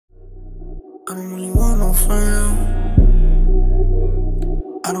I don't really want no friends.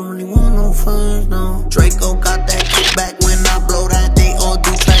 I don't really want no friends, no. Draco got that kickback when I blow that. They all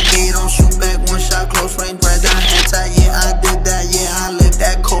do track, they don't shoot back. One shot, close range, right down hands tight. Yeah, I did that, yeah, I lived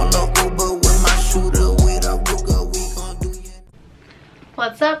that. Call a Uber with my shooter, with a Ruger, we gon' do it.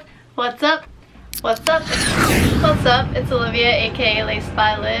 What's up? What's up? What's up? What's up? It's Olivia, aka Lace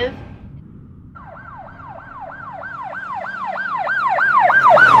by Liv.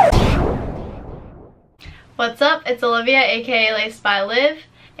 What's up? It's Olivia, aka Lace by Liv,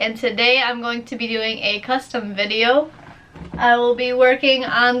 and today I'm going to be doing a custom video. I will be working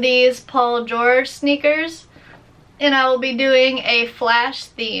on these Paul George sneakers, and I will be doing a flash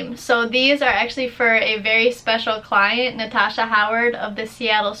theme. So these are actually for a very special client, Natasha Howard of the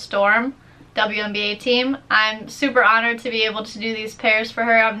Seattle Storm WNBA team. I'm super honored to be able to do these pairs for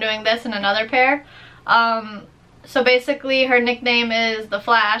her. I'm doing this and another pair. So basically her nickname is the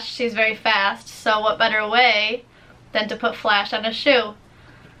Flash. She's very fast, so what better way than to put Flash on a shoe.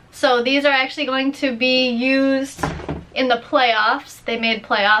 So these are actually going to be used in the playoffs. They made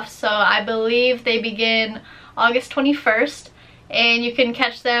playoffs, so I believe they begin August 21st, and you can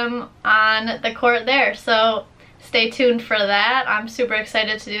catch them on the court there. So stay tuned for that. I'm super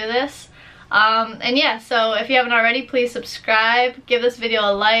excited to do this. And yeah, so if you haven't already, please subscribe, give this video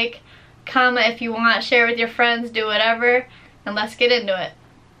a like, comment if you want, share with your friends, do whatever, and let's get into it.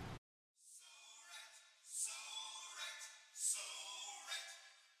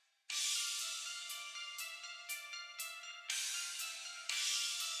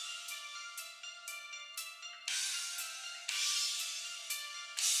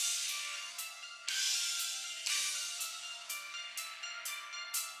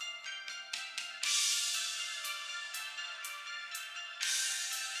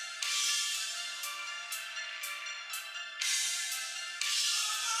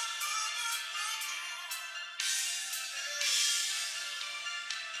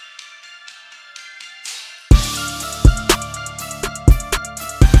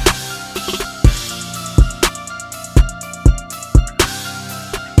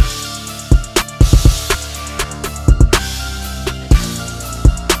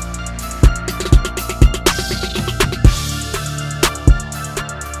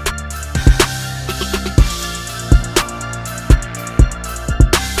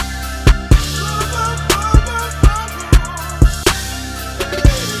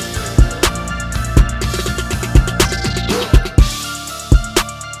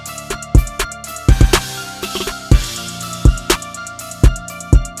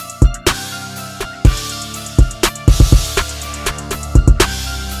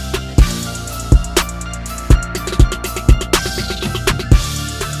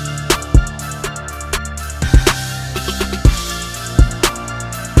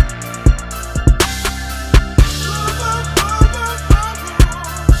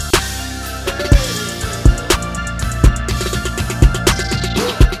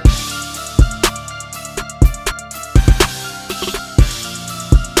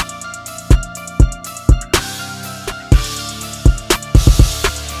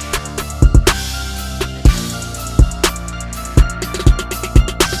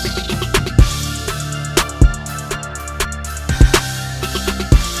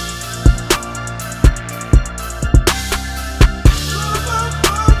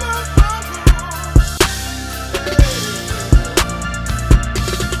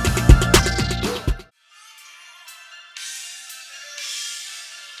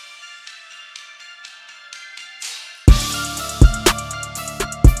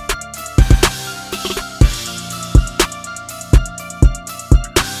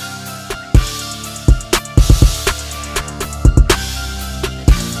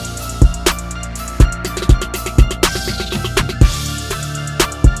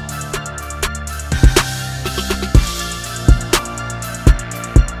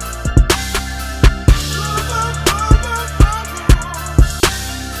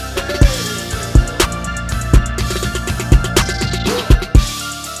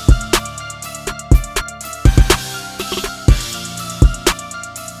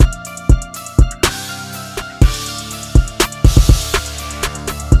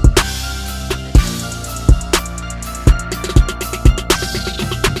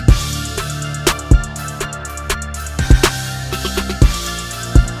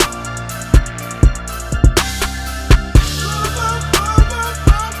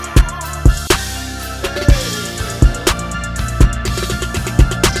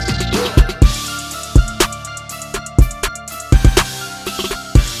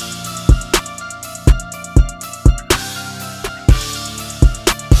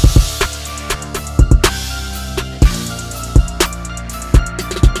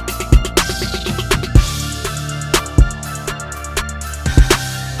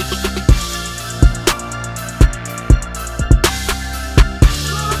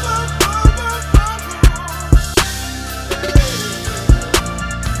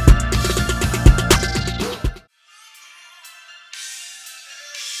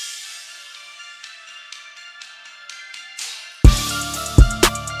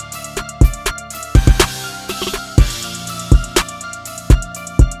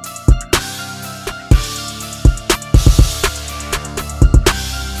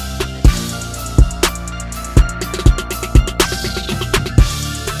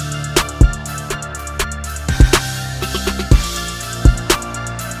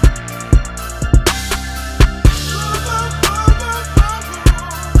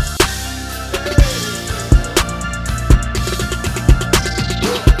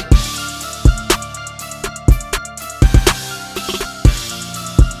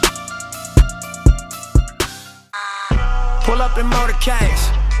 Pull up in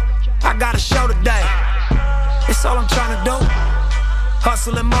motorcades. I got a show today. It's all I'm trying to do.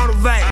 Hustle and motivate.